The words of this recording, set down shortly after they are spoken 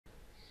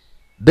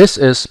This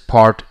is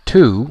part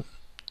 2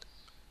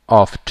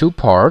 of 2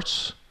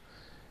 parts,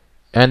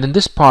 and in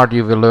this part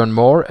you will learn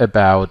more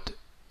about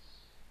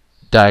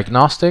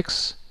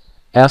diagnostics,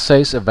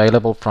 assays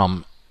available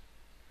from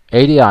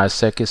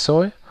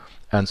ADAMTS,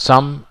 and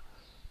some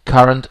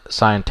current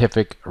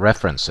scientific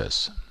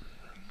references.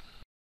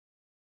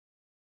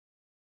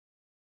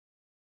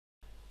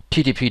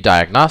 TTP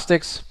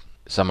diagnostics,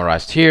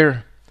 summarized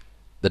here.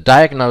 The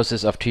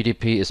diagnosis of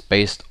TTP is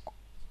based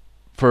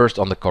first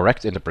on the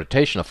correct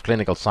interpretation of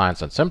clinical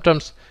signs and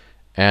symptoms,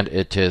 and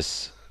it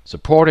is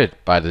supported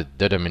by the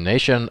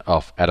determination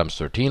of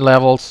ADAMTS13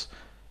 levels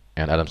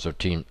and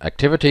ADAMTS13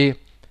 activity,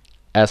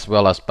 as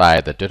well as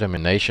by the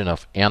determination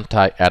of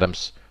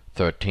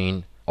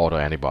anti-ADAMTS13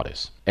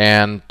 autoantibodies.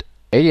 And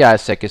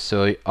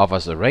ADI-Sekisui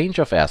offers a range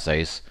of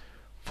assays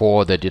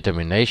for the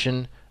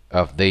determination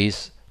of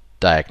these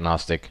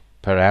diagnostic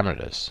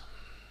parameters.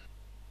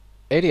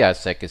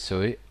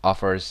 ADI-Sekisui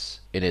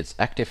offers in its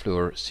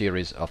ActiFluor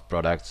series of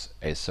products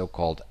a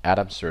so-called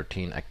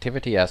ADAMTS13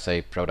 activity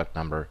assay, product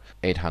number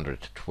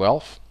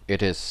 812.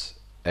 It is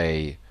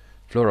a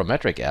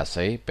fluorometric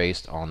assay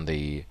based on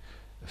the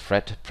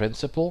FRET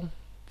principle,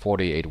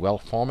 48-well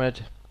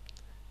format,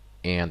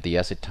 and the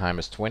assay time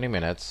is 20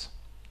 minutes,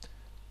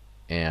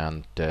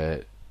 and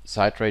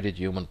citrated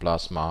human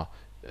plasma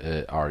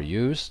are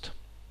used,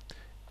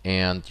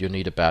 and you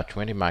need about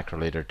 20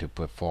 microliter to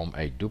perform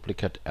a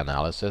duplicate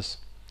analysis,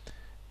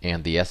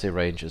 and the assay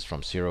range is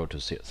from 0 to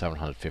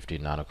 750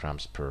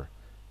 nanograms per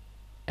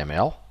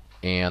ml,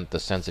 and the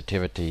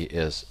sensitivity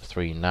is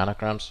 3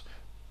 nanograms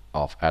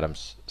of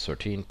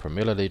ADAMTS13 per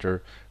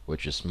milliliter,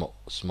 which is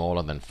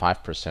smaller than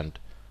 5%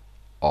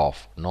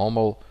 of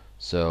normal,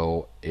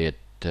 so it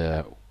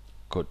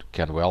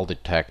can well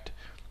detect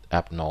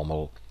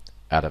abnormal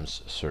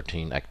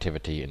ADAMTS13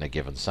 activity in a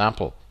given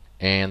sample.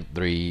 And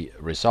the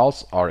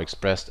results are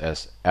expressed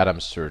as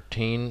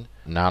ADAMTS13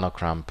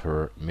 nanogram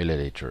per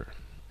milliliter.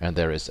 And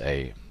there is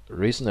a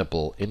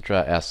reasonable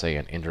intra-assay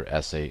and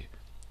inter-assay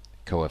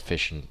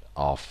coefficient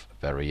of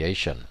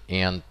variation.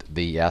 And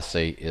the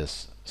assay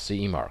is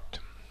CE marked.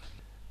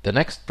 The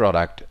next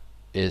product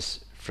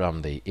is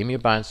from the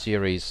Immubind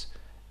series,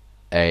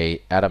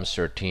 a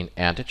ADAMTS13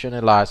 antigen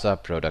ELISA,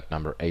 product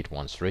number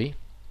 813.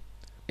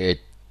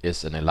 It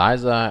is an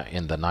ELISA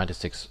in the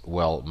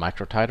 96-well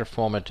microtiter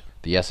format.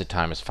 The assay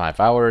time is 5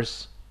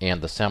 hours,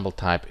 and the sample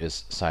type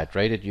is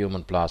citrated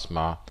human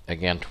plasma.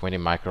 Again, 20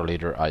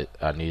 microliter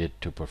are needed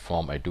to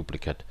perform a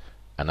duplicate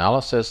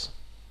analysis.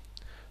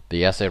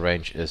 The assay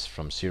range is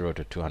from 0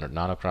 to 200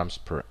 nanograms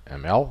per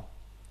ml.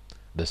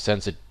 The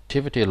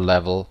sensitivity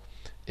level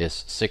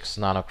is 6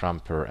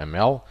 nanogram per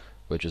ml,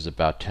 which is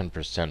about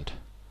 10%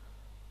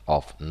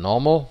 of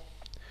normal,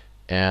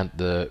 and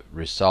the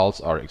results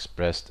are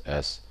expressed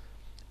as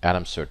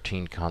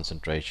ADAMTS13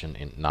 concentration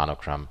in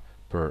nanogram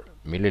per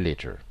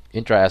milliliter.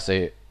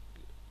 Intra-assay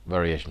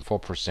variation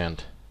 4%,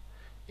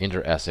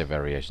 inter-assay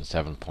variation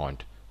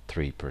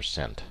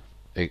 7.3%.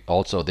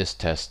 Also, this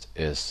test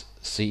is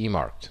CE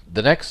marked.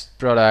 The next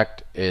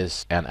product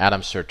is an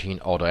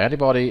ADAMTS13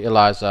 autoantibody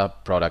ELISA,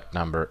 product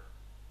number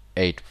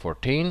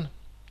 814.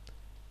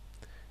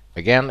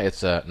 Again,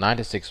 it's a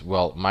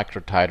 96-well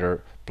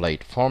microtiter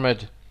plate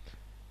format.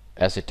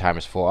 Assay time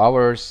is 4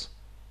 hours.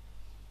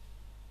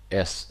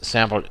 As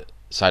sample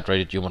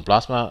citrated human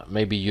plasma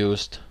may be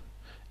used,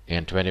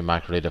 and 20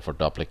 microliter for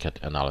duplicate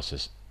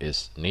analysis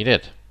is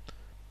needed.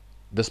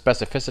 The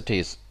specificity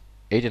is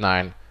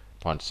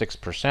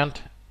 89.6%,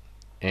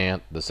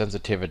 and the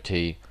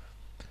sensitivity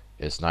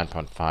is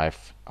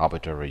 9.5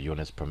 arbitrary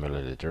units per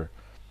milliliter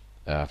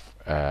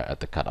at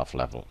the cutoff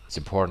level. It's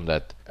important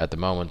that at the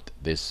moment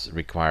this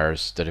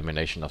requires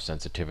determination of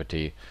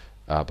sensitivity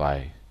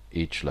by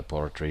each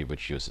laboratory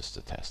which uses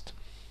the test.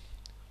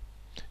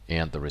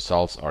 And the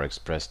results are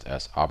expressed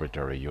as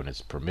arbitrary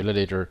units per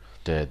milliliter.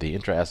 The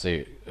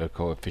intra-assay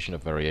coefficient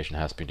of variation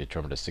has been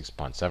determined as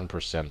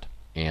 6.7%,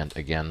 and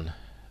again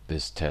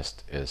this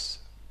test is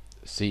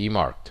CE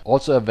marked.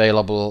 Also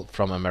available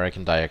from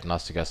American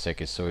Diagnostics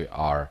Sekisui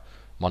are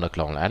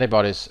monoclonal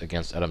antibodies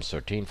against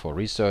ADAMTS13 for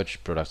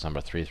research, products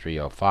number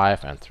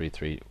 3305 and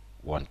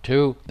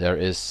 3312.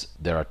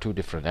 There are 2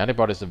 different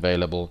antibodies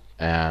available,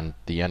 and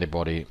the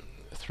antibody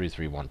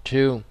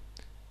 3312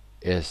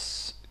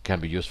 can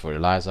be used for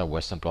ELISA,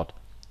 Western blot.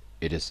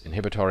 It is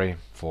inhibitory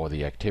for the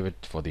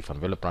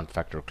von Willebrand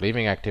factor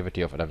cleaving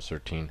activity of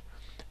ADAMTS13,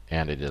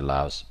 and it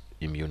allows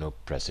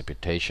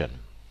immunoprecipitation.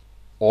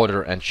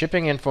 Order and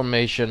shipping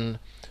information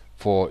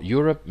for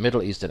Europe,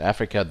 Middle East, and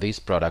Africa. These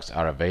products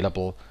are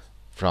available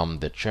from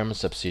the German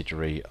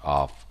subsidiary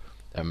of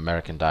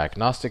American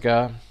Diagnostics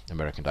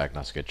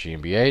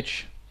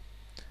GmbH.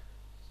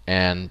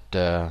 And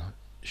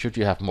should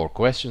you have more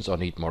questions or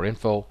need more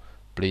info,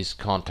 please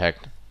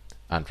contact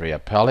Andrea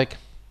Pellick,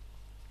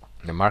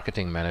 the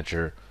marketing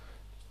manager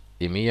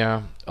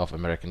EMEA of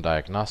American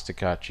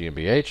Diagnostics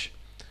GmbH.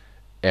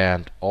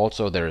 And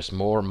also there is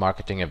more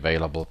marketing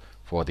available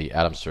for the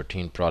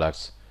ADAMTS13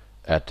 products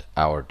at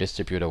our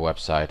distributor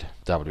website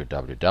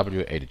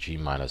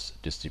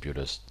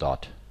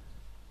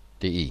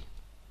www.adg-distributors.de.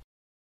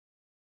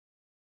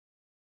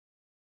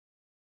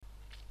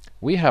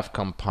 We have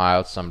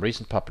compiled some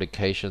recent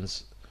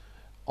publications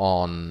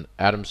on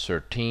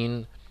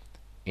ADAMTS13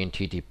 in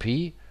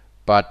TTP,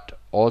 but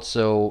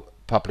also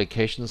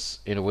publications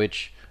in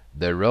which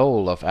the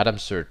role of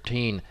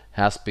ADAMTS13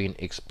 has been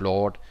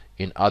explored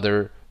in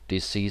other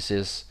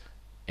diseases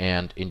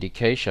and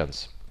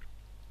indications.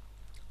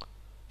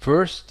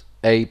 First,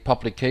 a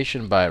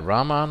publication by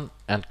Rahman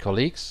and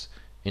colleagues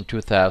in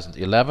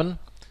 2011.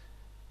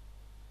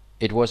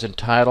 It was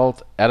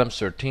entitled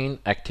ADAMTS13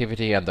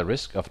 Activity and the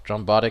Risk of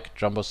Thrombotic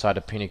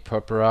Thrombocytopenic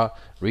Purpura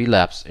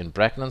Relapse in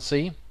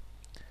Pregnancy.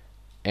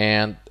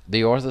 And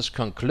the authors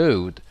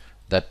conclude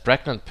that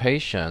pregnant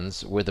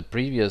patients with a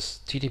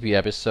previous TTP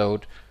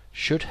episode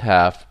should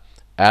have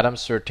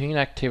ADAMTS13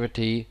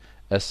 activity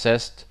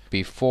assessed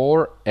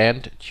before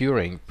and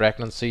during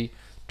pregnancy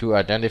to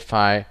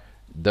identify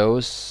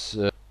those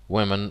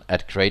women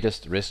at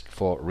greatest risk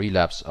for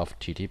relapse of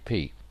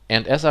TTP.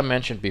 And as I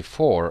mentioned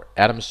before,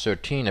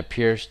 ADAMTS13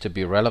 appears to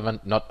be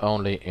relevant not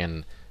only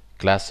in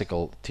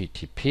classical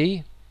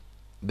TTP.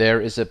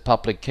 There is a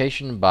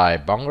publication by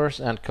Bongers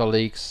and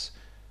colleagues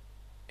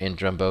in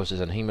thrombosis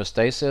and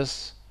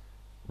hemostasis.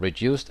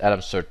 Reduced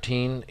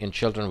ADAMTS13 in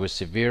children with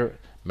severe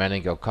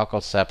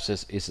meningococcal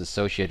sepsis is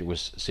associated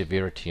with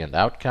severity and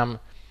outcome.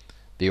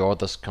 The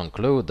authors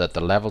conclude that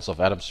the levels of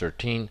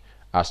ADAMTS13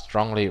 are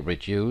strongly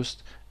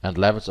reduced and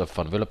levels of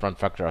von Willebrand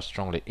factor are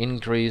strongly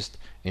increased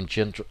in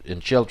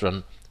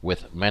children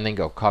with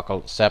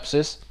meningococcal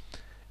sepsis,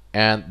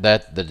 and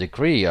that the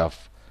degree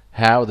of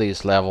how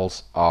these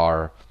levels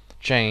are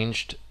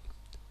changed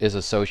is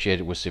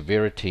associated with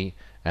severity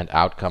and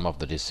outcome of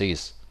the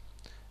disease.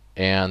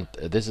 And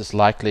this is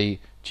likely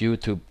due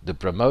to the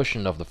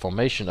promotion of the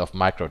formation of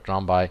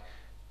microthrombi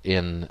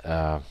in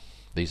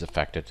these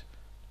affected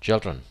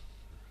children.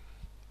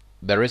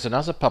 There is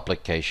another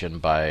publication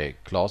by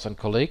Claus and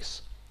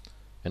colleagues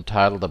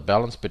entitled The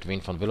Balance Between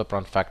von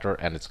Willebrand Factor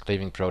and its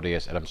Cleaving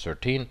Protease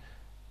ADAMTS13,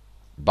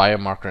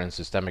 Biomarker in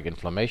Systemic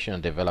Inflammation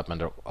and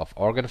Development of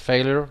Organ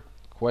Failure?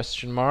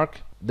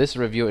 This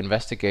review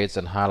investigates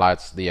and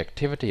highlights the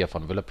activity of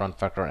von Willebrand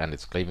factor and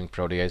its cleaving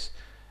protease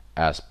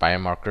as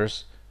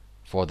biomarkers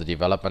for the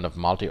development of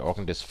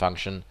multi-organ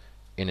dysfunction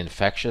in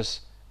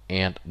infectious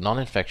and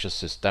non-infectious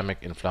systemic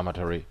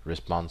inflammatory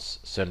response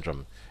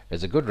syndrome.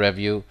 It's a good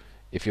review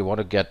if you want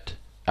to get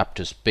up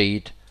to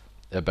speed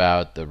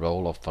about the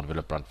role of von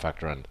Willebrand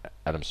factor and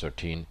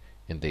ADAMTS13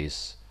 in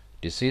these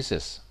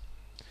diseases.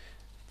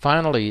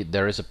 Finally,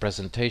 there is a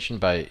presentation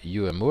by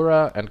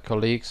Uemura and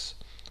colleagues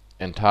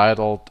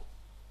entitled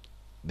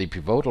The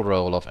Pivotal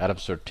Role of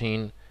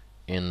ADAMTS13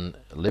 in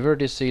Liver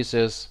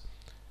Diseases,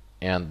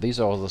 and these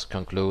authors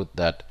conclude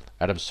that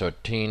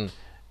ADAMTS13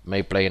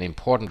 may play an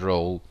important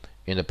role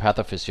in the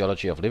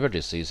pathophysiology of liver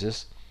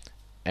diseases,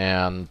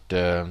 and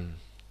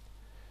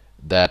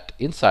that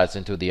insights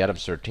into the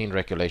ADAMTS13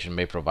 regulation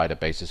may provide a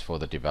basis for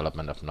the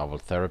development of novel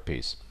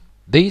therapies.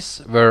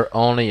 These were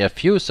only a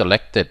few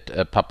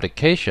selected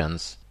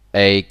publications.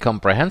 A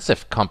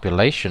comprehensive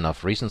compilation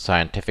of recent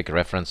scientific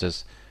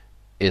references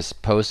is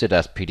posted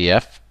as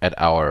PDF at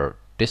our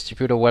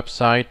distributor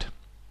website,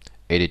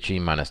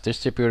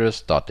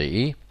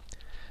 adg-distributors.de,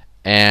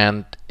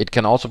 and it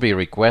can also be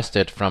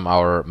requested from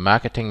our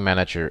marketing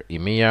manager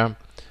EMEA,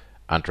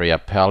 Andrea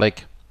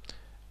Perlich,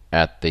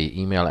 at the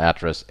email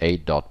address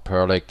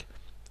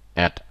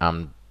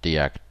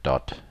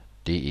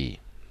a.perlich@amdiag.de.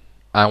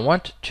 I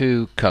want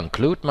to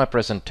conclude my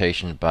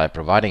presentation by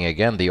providing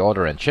again the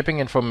order and shipping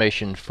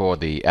information for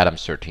the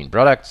ADAMTS13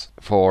 products.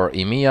 For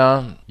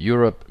EMEA,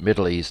 Europe,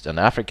 Middle East and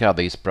Africa,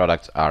 these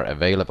products are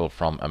available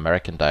from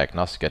American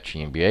Diagnostics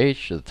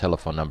GmbH. The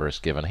telephone number is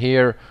given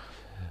here,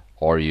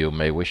 or you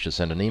may wish to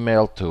send an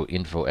email to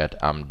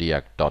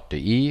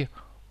info@amdiag.de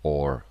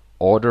or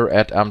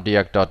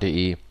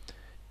order@amdiag.de.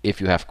 If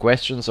you have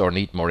questions or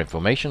need more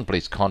information,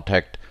 please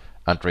contact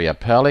Andrea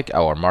Perlich,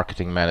 our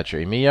marketing manager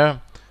EMEA,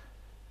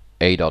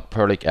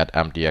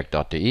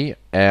 a.perlich@amdiag.de,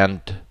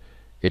 and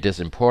it is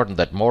important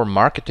that more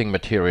marketing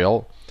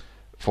material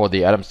for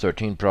the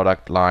ADAMTS13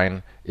 product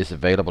line is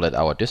available at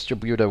our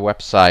distributor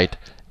website,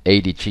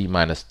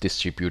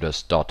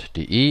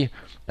 adg-distributors.de,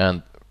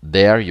 and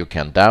there you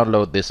can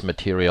download this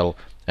material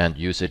and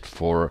use it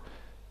for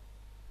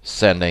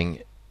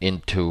sending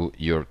into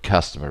your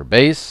customer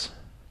base.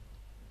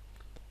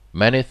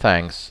 Many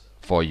thanks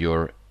for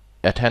your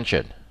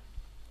attention.